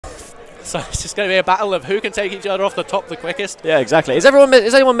So it's just going to be a battle of who can take each other off the top the quickest. Yeah, exactly. Is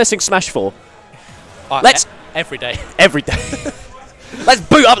anyone missing Smash 4? Let's every day. Every day. Let's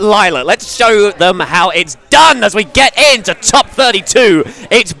boot up Lila. Let's show them how it's done as we get into top 32.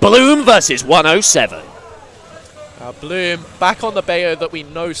 It's Bloom versus 107. Bloom back on the Bayo that we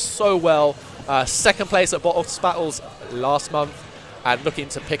know so well. Second place at Bottles Battles last month and looking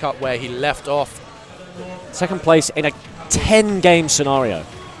to pick up where he left off. Second place in a 10-game scenario.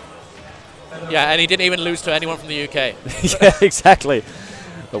 Yeah, and he didn't even lose to anyone from the UK. Yeah, exactly.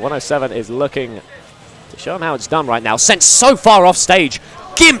 The 107 is looking to show him how it's done right now. Sent so far off stage.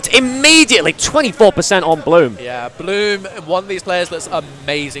 Gimped immediately, 24% on Bloom. Yeah, Bloom, one of these players that's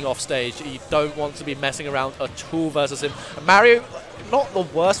amazing off stage. You don't want to be messing around at all versus him. Mario, not the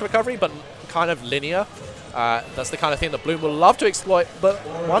worst recovery, but kind of linear. That's the kind of thing that Bloom will love to exploit. But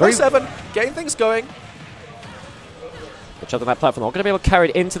 107, getting things going. Which other than that platform, not going to be able to carry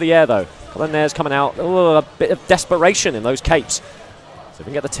it into the air though. Colin there's coming out. Ooh, a bit of desperation in those capes. So we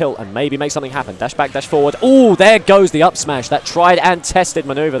can get the tilt and maybe make something happen. Dash back, dash forward. Ooh, there goes the up smash. That tried and tested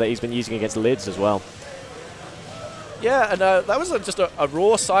maneuver that he's been using against Lids as well. Yeah, and that was just a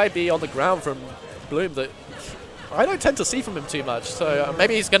raw side B on the ground from Bloom that I don't tend to see from him too much. So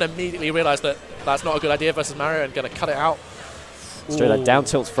maybe he's going to immediately realize that that's not a good idea versus Mario and going to cut it out. Straight that down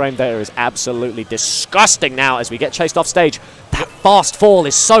tilt frame data is absolutely disgusting now as we get chased off stage. That fast fall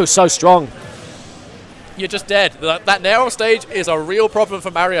is so strong. You're just dead. That nair off stage is a real problem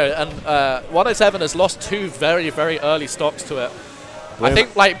for Mario, and 107 has lost two very early stocks to it. Bloom. I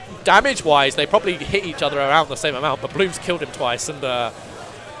think, like, damage-wise, they probably hit each other around the same amount, but Bloom's killed him twice, and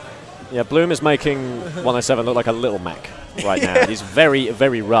yeah, Bloom is making 107 look like a little Mac right now. He's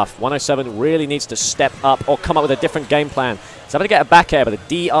very rough. 107 really needs to step up or come up with a different game plan. He's able to get a back air, but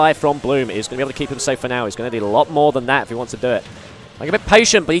the DI from Bloom is going to be able to keep him safe for now. He's going to need a lot more than that if he wants to do it. Like a bit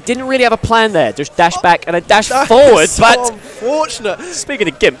patient, but he didn't really have a plan there. Just dash back and a dash forward. So but unfortunate. Speaking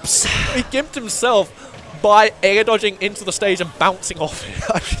of gimps, he gimped himself by air dodging into the stage and bouncing off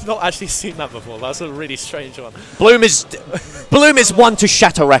it. I've not actually seen that before. That's a really strange one. Bloom is one to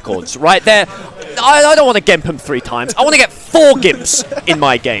shatter records right there. I don't want to gimp him 3 times. I want to get 4 gimps in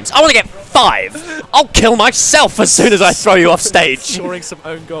my games. I want to get 5. I'll kill myself as soon as I throw you off stage. Scoring some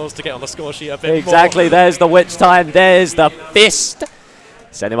own goals to get on the score sheet a bit exactly. more. There's the witch time. There's the fist.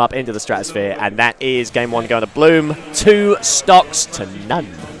 Send him up into the stratosphere, and that is game 1 going to Bloom. 2 stocks to none.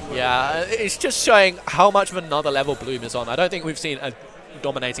 Yeah, it's just showing how much of another level Bloom is on. I don't think we've seen a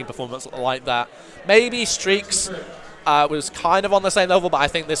dominating performance like that. Maybe Streaks was kind of on the same level, but I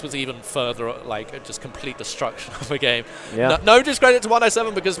think this was even further, like, just complete destruction of a game. Yeah. No discredit to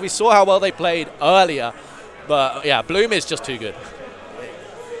 107 because we saw how well they played earlier, but yeah, Bloom is just too good.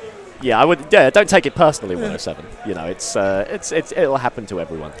 Yeah, I would. Yeah, don't take it personally, 107. You know, it'll happen to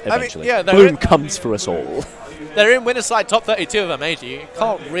everyone eventually. I mean, yeah, Bloom comes for us all. They're in winner's side top 32 of a major. You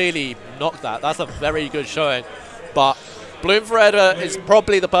can't really knock that. That's a very good showing. But Bloom4eva is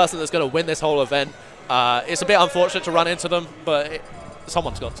probably the person that's going to win this whole event. It's a bit unfortunate to run into them, but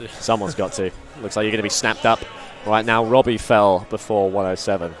someone's got to. Someone's got to. Looks like you're going to be snapped up. Right now, Robbie fell before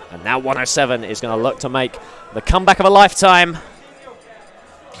 107. And now 107 is going to look to make the comeback of a lifetime.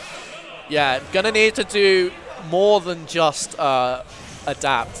 Yeah, going to need to do more than just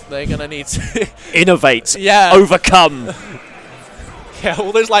adapt. They're going to need to innovate. Yeah. Overcome. Yeah,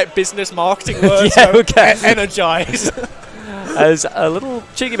 all those like business marketing words. Yeah, okay. Energize. As a little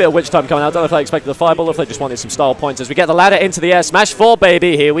cheeky bit of witch time coming out. I don't know if they expected the fireball or if they just wanted some style points. As we get the ladder into the air. Smash 4,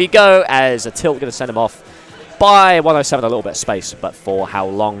 baby. Here we go. As a tilt going to send him off by 107. A little bit of space, but for how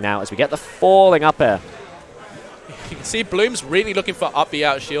long now? As we get the falling up air. You can see Bloom's really looking for up B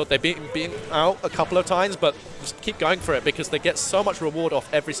out shield. They've been out a couple of times, but just keep going for it because they get so much reward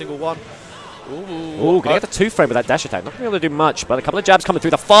off every single one. Ooh, gonna get the 2-frame with that dash attack. Not gonna be able to do much, but a couple of jabs coming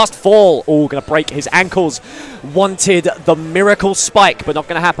through. The fast fall. Ooh, gonna break his ankles. Wanted the miracle spike, but not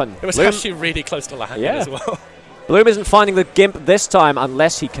gonna happen. It was actually really close to landing as well. Bloom isn't finding the gimp this time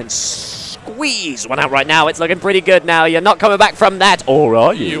unless he can squeeze one out right now. It's looking pretty good now. You're not coming back from that, or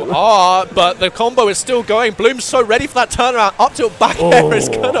are you? You are, but the combo is still going. Bloom's so ready for that turnaround. Up tilt back air is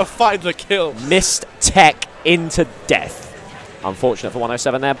going to find the kill. Missed tech into death. Unfortunate for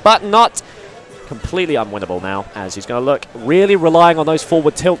 107 there, but not completely unwinnable now, as he's going to look really relying on those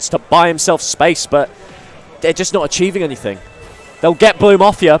forward tilts to buy himself space, but they're just not achieving anything. They'll get Bloom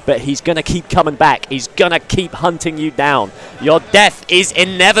off you, but he's going to keep coming back. He's going to keep hunting you down. Your death is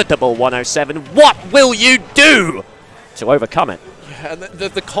inevitable, 107. What will you do to overcome it? Yeah, and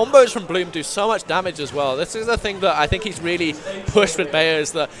the combos from Bloom do so much damage as well. This is the thing that I think he's really pushed with Bayo,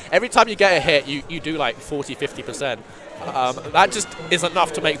 is that every time you get a hit, you do like 40-50%. That just is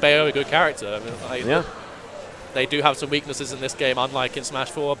enough to make Bayo a good character. I mean, Yeah. They do have some weaknesses in this game, unlike in Smash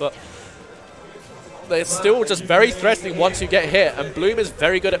 4, but they're still just very threatening once you get hit, and Bloom is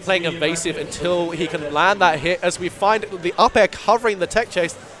very good at playing evasive until he can land that hit, as we find the up air covering the tech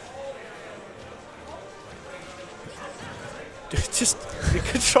chase. Just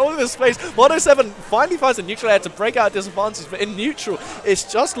controlling the space. 107 finally finds a neutral air to break out a disadvantage, but in neutral,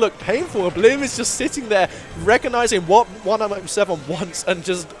 it's just looked painful. Bloom is just sitting there, recognizing what 107 wants and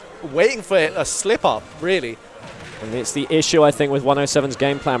just waiting for it, a slip up, really. And it's the issue, I think, with 107's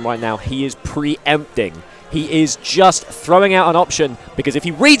game plan right now. He is preempting. He is just throwing out an option, because if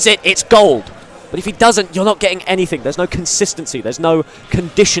he reads it, it's gold. But if he doesn't, you're not getting anything. There's no consistency. There's no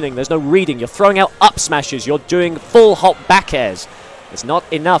conditioning. There's no reading. You're throwing out up smashes. You're doing full hop back airs. It's not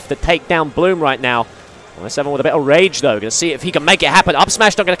enough to take down Bloom right now. 107 with a bit of rage, though. Going to see if he can make it happen. Up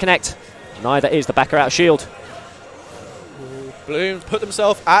smash not going to connect. Neither is the backer out shield. Bloom put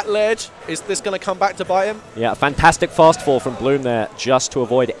himself at ledge. Is this going to come back to bite him? Yeah, fantastic fast fall from Bloom there, just to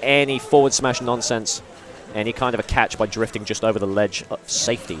avoid any forward smash nonsense. Any kind of a catch by drifting just over the ledge of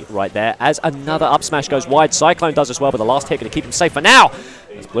safety right there. As another up smash goes wide, Cyclone does as well, but the last hit going to keep him safe for now.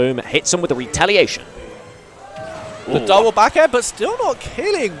 As Bloom hits him with the retaliation. The double back air, but still not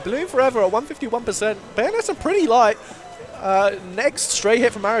killing. Bloom4eva at 151%. Bayonets are pretty light. Next straight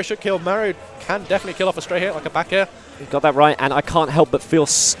hit from Mario should kill. Mario can definitely kill off a straight hit like a back air. He's got that right, and I can't help but feel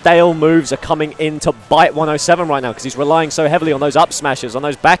stale moves are coming in to bite 107 right now, because he's relying so heavily on those up smashes, on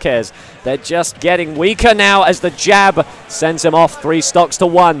those back airs. They're just getting weaker now as the jab sends him off 3 stocks to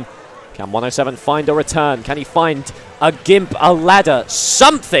 1. Can 107 find a return? Can he find a gimp, a ladder,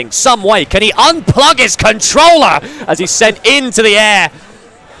 something, some way? Can he unplug his controller as he's sent into the air?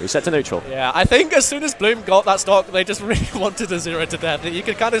 Reset to neutral. Yeah, I think as soon as Bloom got that stock, they just really wanted to zero to death. You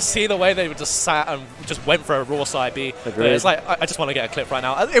could kind of see the way they just sat and just went for a raw side B. It's like, I just want to get a clip right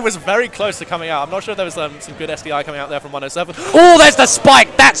now. It was very close to coming out. I'm not sure if there was some good SDI coming out there from 107. Oh, there's the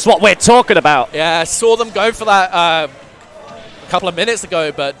spike. That's what we're talking about. Yeah, I saw them go for that a couple of minutes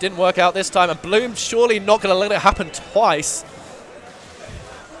ago, but didn't work out this time. And Bloom surely not going to let it happen twice.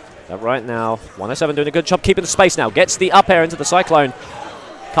 Right now, 107 doing a good job keeping the space now. Gets the up air into the Cyclone.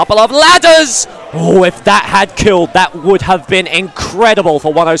 Couple of ladders! Oh, if that had killed, that would have been incredible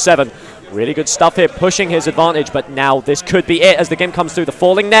for 107. Really good stuff here, pushing his advantage, but now this could be it as the game comes through. The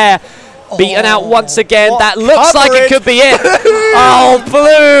falling there, beaten out once again. That looks like it could be it. Oh,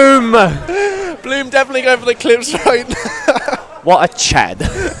 Bloom! Bloom definitely going for the clips right now. What a Chad.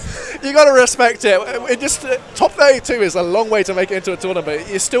 You got to respect it. It just top 32 is a long way to make it into a tournament.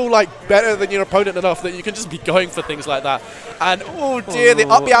 You're still like better than your opponent enough that you can just be going for things like that. And oh dear, the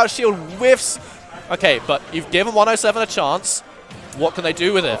up out shield whiffs. Okay, but you've given 107 a chance. What can they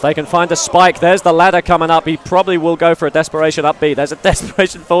do with it? If they can find a spike, there's the ladder coming up. He probably will go for a desperation up B. There's a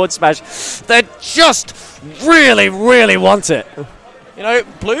desperation forward smash. They just really, really want it. You know,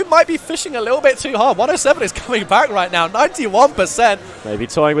 Bloom might be fishing a little bit too hard. 107 is coming back right now, 91%. Maybe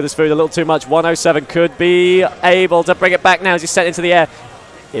toying with his food a little too much. 107 could be able to bring it back now as he's sent into the air.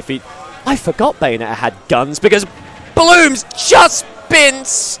 If he... I forgot Bayonetta had guns because Bloom's just been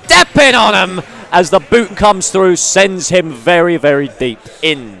stepping on him as the boot comes through, sends him very, very deep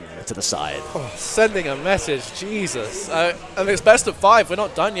into the side. Oh, sending a message, Jesus. And it's best of 5, we're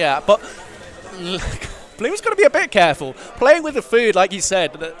not done yet, but... Bloom's got to be a bit careful. Playing with the food, like you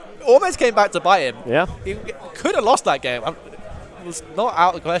said, almost came back to bite him. Yeah. He could have lost that game. It was not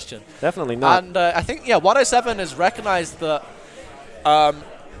out of the question. Definitely not. And I think, yeah, 107 has recognized that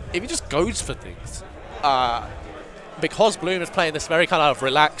if he just goes for things, because Bloom is playing this very kind of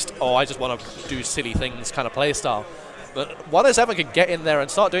relaxed, oh, I just want to do silly things kind of play style, but 107 can get in there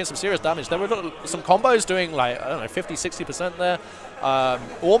and start doing some serious damage. There were some combos doing like, I don't know, 50, 60% there.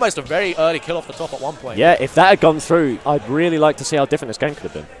 Almost a very early kill off the top at one point. Yeah, if that had gone through, I'd really like to see how different this game could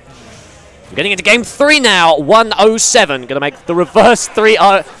have been. We're getting into game 3 now. 107 going to make the reverse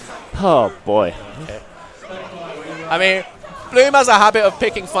 3-0. Oh, boy. Okay. I mean, Bloom has a habit of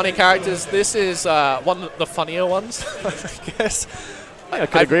picking funny characters. This is one of the funnier ones, I guess. I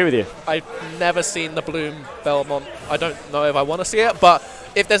could agree with you. I've never seen the Bloom Belmont. I don't know if I want to see it, but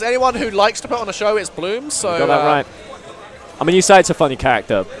if there's anyone who likes to put on a show, it's Bloom. So you got that right. I mean, you say it's a funny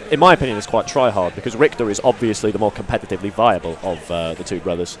character. In my opinion, it's quite try-hard because Richter is obviously the more competitively viable of the two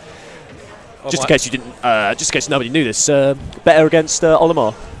brothers. Oh, just in case you didn't, just in case nobody knew this, better against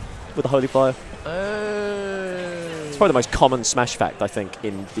Olimar with the Holy Fire. It's probably the most common Smash fact, I think,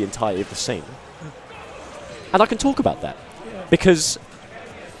 in the entirety of the scene. And I can talk about that because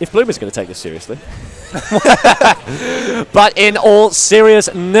if Bloom is going to take this seriously, But in all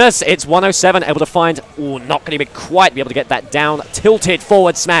seriousness, it's 107 able to find, not going to quite be able to get that down. Tilted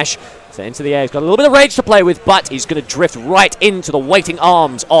forward smash. So into the air. He's got a little bit of rage to play with, but he's going to drift right into the waiting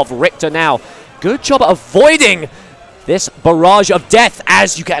arms of Richter now. Good job at avoiding this barrage of death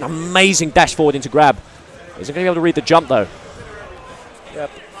as you get an amazing dash forward into grab. Isn't going to be able to read the jump, though.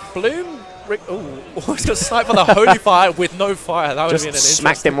 Yep. Bloom... he's got sniped by the holy fire with no fire. That would have been an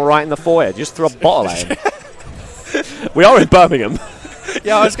smacked him right in the forehead. Just threw a bottle at him. We are in Birmingham.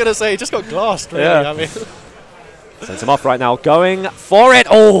 Yeah, I was going to say, he just got glassed, really. Yeah. I mean... Sends him off right now. Going for it.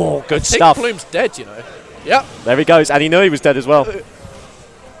 Oh, good stuff. I think Bloom's dead, you know. Yep. There he goes. And he knew he was dead as well.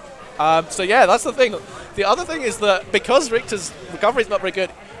 So, yeah, that's the thing. The other thing is that because Richter's recovery is not very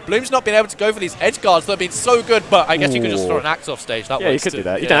good, Bloom's not been able to go for these edge guards that have been so good, but I guess you could just throw an axe off stage. That you could do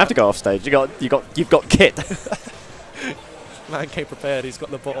that. You don't have to go off stage. You've got kit. Man came prepared. He's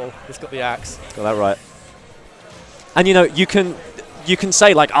got the bottle. He's got the axe. Got that right. And you know, you can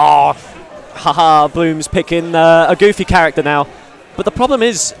say like, oh, haha, Bloom's picking a goofy character now. But the problem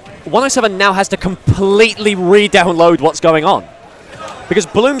is, 107 now has to completely re-download what's going on. Because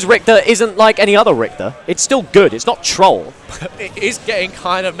Bloom's Richter isn't like any other Richter. It's still good. It's not troll. It is getting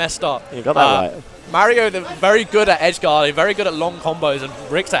kind of messed up. You got that right. Mario, they're very good at edge guarding, very good at long combos, and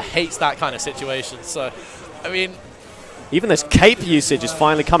Richter hates that kind of situation. So, I mean... Even this cape usage is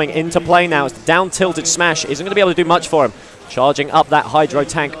finally coming into play now. As the down-tilted smash isn't going to be able to do much for him. Charging up that Hydro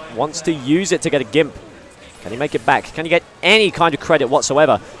tank. Wants to use it to get a Gimp. Can he make it back? Can he get any kind of credit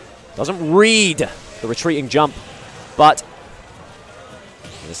whatsoever? Doesn't read the retreating jump. But...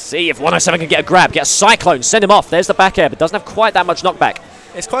 let's see if 107 can get a grab, get a Cyclone, send him off. There's the back air, but doesn't have quite that much knockback.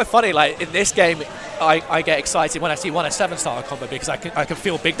 It's quite funny, like, in this game, I get excited when I see 107 start a combo because I can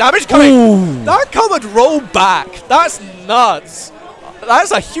feel big damage coming. Ooh. That covered roll back. That's nuts.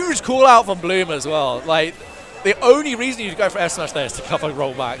 That's a huge call out from Bloom as well. Like, the only reason you go for S smash there is to cover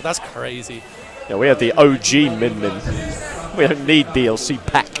roll back. That's crazy. Yeah, we have the OG Min. We don't need DLC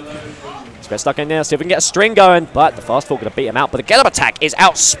pack. Get stuck in there, see if we can get a string going, but the fast forward going to beat him out. But the get-up attack is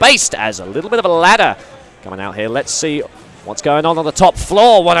outspaced as a little bit of a ladder coming out here. Let's see what's going on the top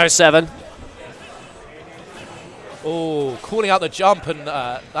floor, 107. Oh, calling out the jump, and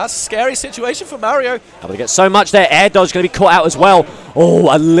that's a scary situation for Mario. Able to get so much there. Air dodge going to be caught out as well.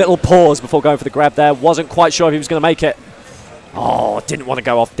 Oh, a little pause before going for the grab there. Wasn't quite sure if he was going to make it. Oh, didn't want to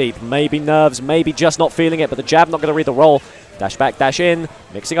go off deep. Maybe nerves, maybe just not feeling it, but the jab not going to read the roll. Dash back, dash in,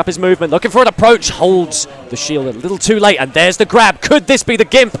 mixing up his movement, looking for an approach, holds the shield a little too late, and there's the grab. Could this be the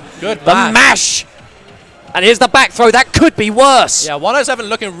Gimp? Good the mash! And here's the back throw. That could be worse. Yeah, 107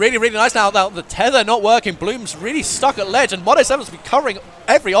 looking really, really nice now. The tether not working. Bloom's really stuck at ledge, and 107's been covering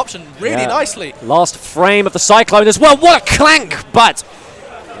every option really nicely. Last frame of the Cyclone as well. What a clank! But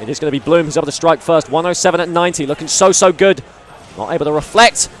it is going to be Bloom who's able to strike first. 107 at 90, looking so good. Not able to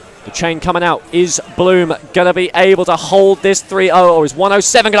reflect. The chain coming out. Is Bloom going to be able to hold this 3-0, or is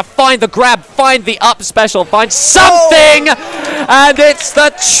 107 going to find the grab, find the up special, find something? Oh! And it's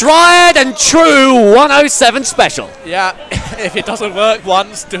the tried and true 107 special. Yeah, if it doesn't work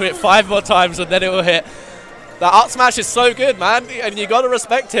once, do it 5 more times and then it will hit. That up smash is so good, man, and you got to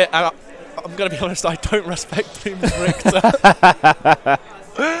respect it. And I'm going to be honest, I don't respect Bloom's Richter.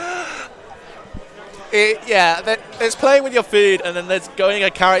 There's playing with your food, and then there's going a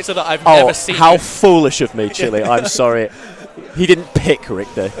character that I've never seen. How foolish of me, Chili. I'm sorry. He didn't pick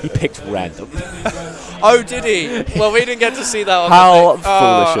Richter. He picked random. Oh, did he? Well, we didn't get to see that on how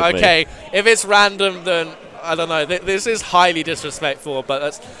foolish of me. Okay, if it's random, then I don't know. This is highly disrespectful, but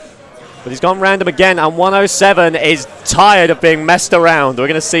that's... But he's gone random again, and 107 is tired of being messed around. We're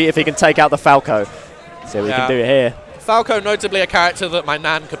going to see if he can take out the Falco. See what we can do here. Falco, notably a character that my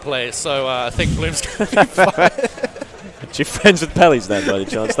nan could play, so I think Bloom's going to be fine. Are you friends with Pellies then, by any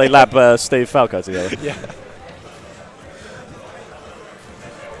chance? They lab Steve Falco together. Yeah.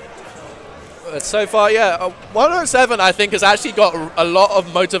 But so far, yeah, 107 I think has actually got a lot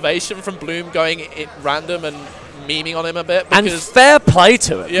of motivation from Bloom going random and memeing on him a bit. And fair play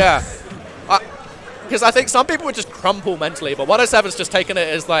to it. Yeah. Because I think some people would just crumple mentally, but 107's just taken it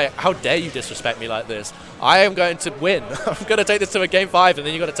as like, how dare you disrespect me like this? I am going to win. I'm going to take this to a game 5, and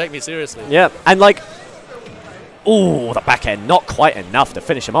then you've got to take me seriously. Yeah, and like, ooh, the back end, not quite enough to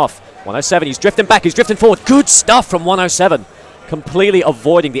finish him off. 107, he's drifting back, he's drifting forward. Good stuff from 107. Completely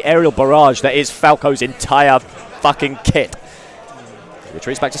avoiding the aerial barrage that is Falco's entire fucking kit.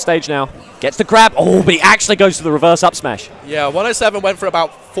 Retreats back to stage now. Gets the grab. Oh, but he actually goes to the reverse up smash. Yeah, 107 went for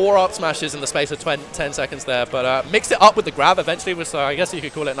about 4 up smashes in the space of 10 seconds there, but mixed it up with the grab eventually, so I guess you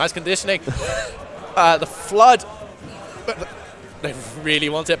could call it nice conditioning. The flood. they really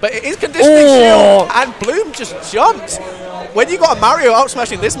want it. But it is conditioning shield, and Bloom just jumped. When you got a Mario out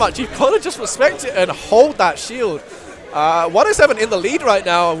smashing this much, you've got to just respect it and hold that shield. 107 in the lead right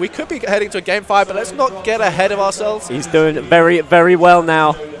now. We could be heading to a game 5, but let's not get ahead of ourselves. He's doing very, very well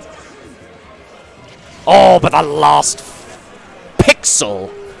now. Oh, but the last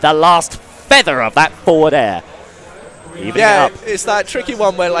pixel, the last feather of that forward air. Yeah, it's that tricky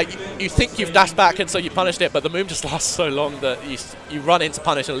one where like you think you've dashed back and so you punished it, but the move just lasts so long that you run into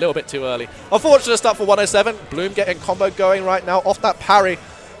punish a little bit too early. Unfortunate stuff for 107. Bloom getting combo going right now off that parry.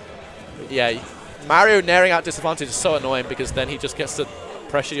 Yeah, Mario naring out disadvantage is so annoying because then he just gets to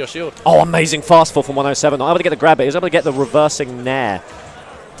pressure your shield. Oh, amazing fast fall from 107. Not able to get the grab, but he was able to get the reversing nair.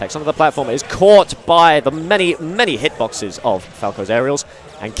 Takes onto the platform, is caught by the many, many hitboxes of Falco's aerials.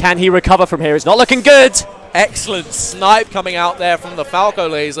 And can he recover from here? It's not looking good. Excellent snipe coming out there from the Falco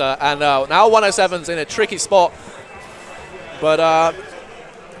laser, and now 107's in a tricky spot. But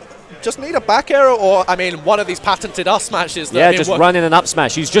just need a back arrow, or I mean, one of these patented up smashes. Yeah, just run in an up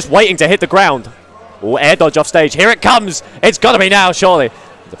smash. He's just waiting to hit the ground. Oh, air dodge off stage. Here it comes. It's got to be now, surely.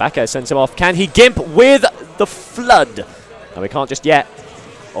 The back air sends him off. Can he gimp with the flood? No, we can't just yet.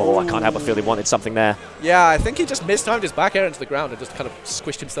 Oh, I can't help but feel he wanted something there. Yeah, I think he just mistimed his back air into the ground and just kind of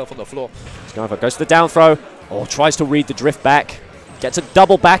squished himself on the floor. He's going for it. Goes to the down throw. Oh, tries to read the drift back. Gets a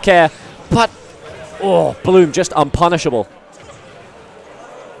double back air. But, oh, Bloom just unpunishable.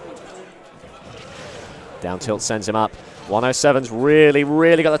 Down tilt sends him up. 107's really,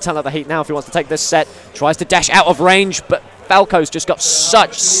 really got the ton of the heat now if he wants to take this set. Tries to dash out of range, but Falco's just got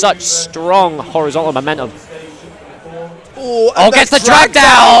such strong horizontal momentum. Ooh, oh, gets the drag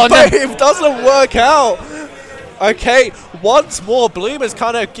down! But it doesn't work out. Okay, once more, Bloom has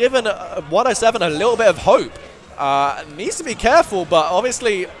kind of given 107 a little bit of hope. Needs to be careful, but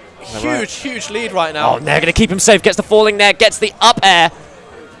obviously huge lead right now. Oh, they're going to keep him safe. Gets the falling there, gets the up air.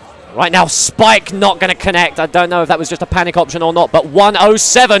 Right now, Spike not going to connect. I don't know if that was just a panic option or not, but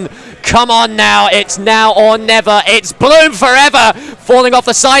 107, come on now. It's now or never. It's Bloom4eva falling off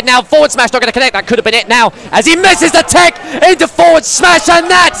the side now. Forward smash not going to connect. That could have been it now as he misses the tech into forward smash,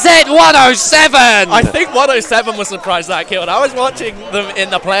 and that's it, 107. I think 107 was surprised that killed. I was watching them in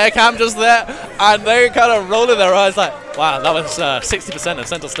the player cam just there, and they kind of rolling their eyes like, wow, that was 60% of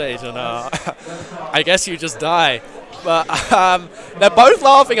center stage, and I guess you just die. But they're both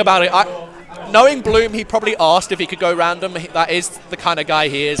laughing about it. Knowing Bloom, he probably asked if he could go random. That is the kind of guy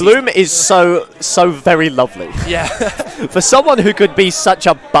he is. Bloom is so very lovely. Yeah. For someone who could be such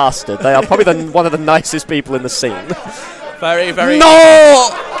a bastard, they are probably one of the nicest people in the scene. Very.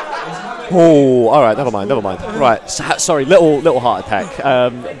 No! Oh, all right, never mind. Right, sorry, little heart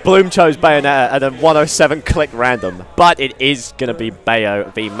attack. Bloom chose Bayonetta, and then 107 clicked random. But it is going to be Bayo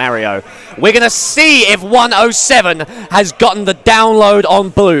v Mario. We're going to see if 107 has gotten the download on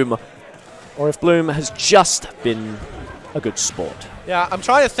Bloom, or if Bloom has just been a good sport. Yeah, I'm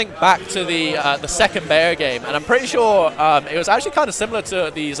trying to think back to the second Bayo game, and I'm pretty sure it was actually kind of similar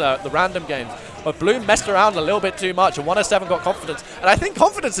to these the random games. But Bloom messed around a little bit too much, and 107 got confidence. And I think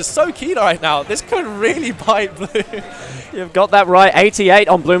confidence is so key right now. This could really bite Bloom. You've got that right. 88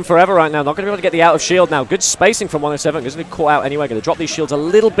 on Bloom4eva right now. Not going to be able to get the out of shield now. Good spacing from 107. Going to be caught out anyway. Going to drop these shields a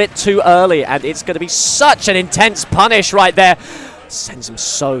little bit too early, and it's going to be such an intense punish right there. Sends him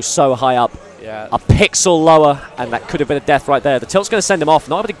so high up. Yeah. A pixel lower, and that could have been a death right there. The tilt's going to send him off.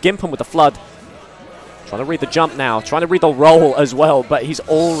 Not able to gimp him with the flood. Trying to read the jump now. Trying to read the roll as well, but he's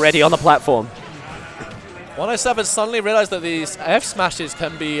already on the platform. 107 suddenly realized that these F smashes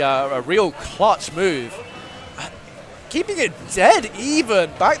can be a real clutch move. Keeping it dead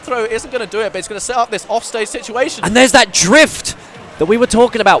even. Back throw isn't going to do it, but it's going to set up this offstage situation. And there's that drift that we were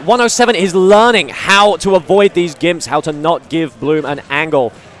talking about. 107 is learning how to avoid these gimps, how to not give Bloom an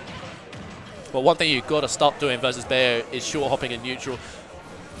angle. But one thing you've got to stop doing versus Bayo is short hopping in neutral.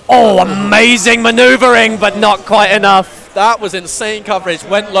 Oh, amazing maneuvering, but not quite enough. That was insane coverage.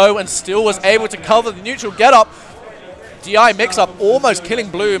 Went low and still was able to cover the neutral get up. DI mix up, almost killing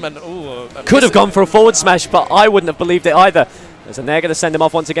Bloom, and could have gone for a forward smash, but I wouldn't have believed it either. There's a Nair going to send him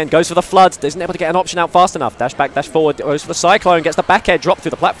off once again. Goes for the flood. Isn't able to get an option out fast enough. Dash back, dash forward. Goes for the cyclone. Gets the back air drop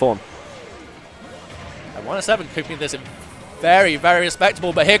through the platform. And 107 keeping this in very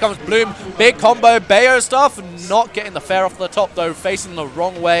respectable, but here comes Bloom. Big combo, Bayo stuff. Not getting the fair off the top, though, facing the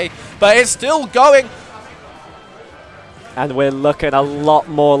wrong way. But it's still going. And we're looking a lot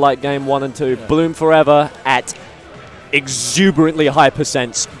more like game 1 and 2. Yeah. Bloom4eva at exuberantly high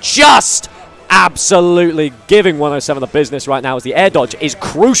percents. Just absolutely giving 107 the business right now as the air dodge is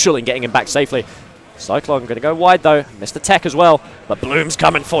crucial in getting him back safely. Cyclone going to go wide, though. Missed the tech as well. But Bloom's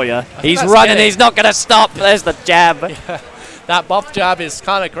coming for you. He's running. He's not going to stop. There's the jab. Yeah. That buff jab is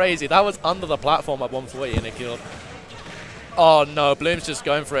kind of crazy. That was under the platform at 140 and it killed. Oh no, Bloom's just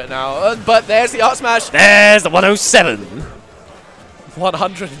going for it now. But there's the up smash. There's the 107.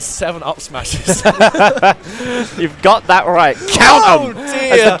 107 up smashes. You've got that right. Count them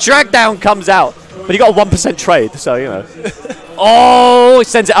as the drag down comes out. But you got a 1% trade, so you know. Oh, he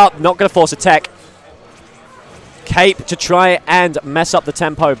sends it up. Not going to force a tech. Cape to try and mess up the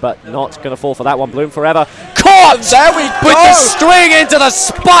tempo, but not going to fall for that one. Bloom4eva caught! There we go! With the string into the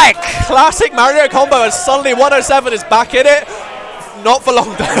spike! Classic Mario combo, and suddenly 107 is back in it. Not for long,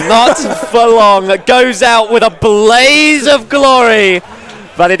 though. Not for long. That goes out with a blaze of glory,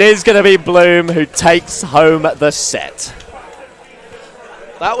 but it is going to be Bloom who takes home the set.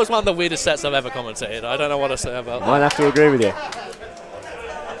 That was one of the weirdest sets I've ever commentated. I don't know what to say about that. Might have to agree with you.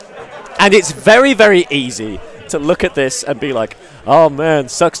 And it's very, very easy to look at this and be like, oh man,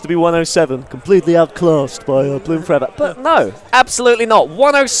 sucks to be 107, completely outclassed by Bloom4eva. But no, absolutely not.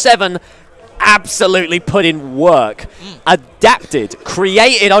 107 absolutely put in work, adapted,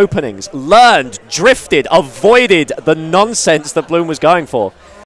 created openings, learned, drifted, avoided the nonsense that Bloom was going for.